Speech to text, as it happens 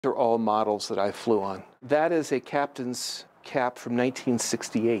They're all models that I flew on. That is a captain's cap from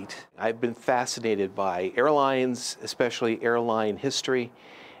 1968. I've been fascinated by airlines, especially airline history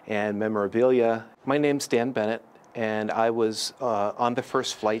and memorabilia. My name's Dan Bennett, and I was on the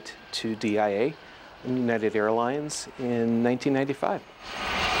first flight to DIA in United Airlines in 1995.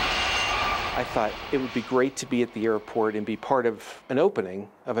 I thought it would be great to be at the airport and be part of an opening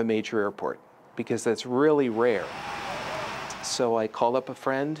of a major airport, because that's really rare. So I called up a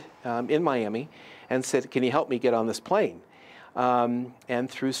friend in Miami and said, can you help me get on this plane? And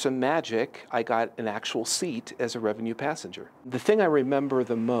through some magic, I got an actual seat as a revenue passenger. The thing I remember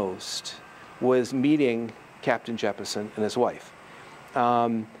the most was meeting Captain Jeppesen and his wife.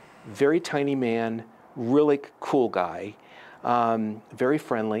 Very tiny man, really cool guy, very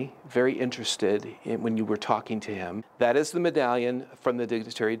friendly, very interested when you were talking to him. That is the medallion from the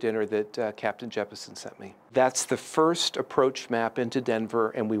dignitary dinner that Captain Jeppesen sent me. That's the first approach map into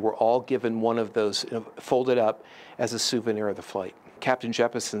Denver, and we were all given one of those folded up as a souvenir of the flight. Captain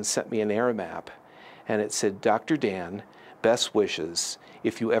Jeppesen sent me an air map, and it said, Dr. Dan, best wishes.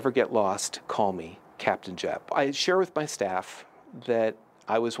 If you ever get lost, call me, Captain Jepp. I share with my staff that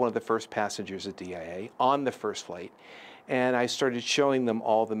I was one of the first passengers at DIA on the first flight. And I started showing them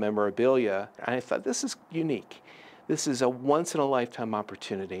all the memorabilia. And I thought, this is unique. This is a once-in-a-lifetime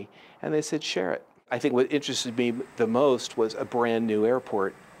opportunity. And they said, share it. I think what interested me the most was a brand new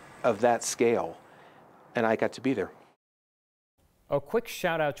airport of that scale. And I got to be there. A quick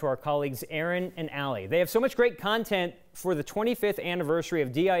shout out to our colleagues Aaron and Allie. They have so much great content for the 25th anniversary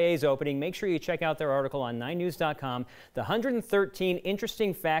of DIA's opening. Make sure you check out their article on 9news.com. The 113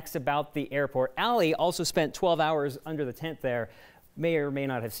 interesting facts about the airport. Allie also spent 12 hours under the tent there. May or may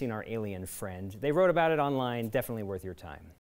not have seen our alien friend. They wrote about it online. Definitely worth your time.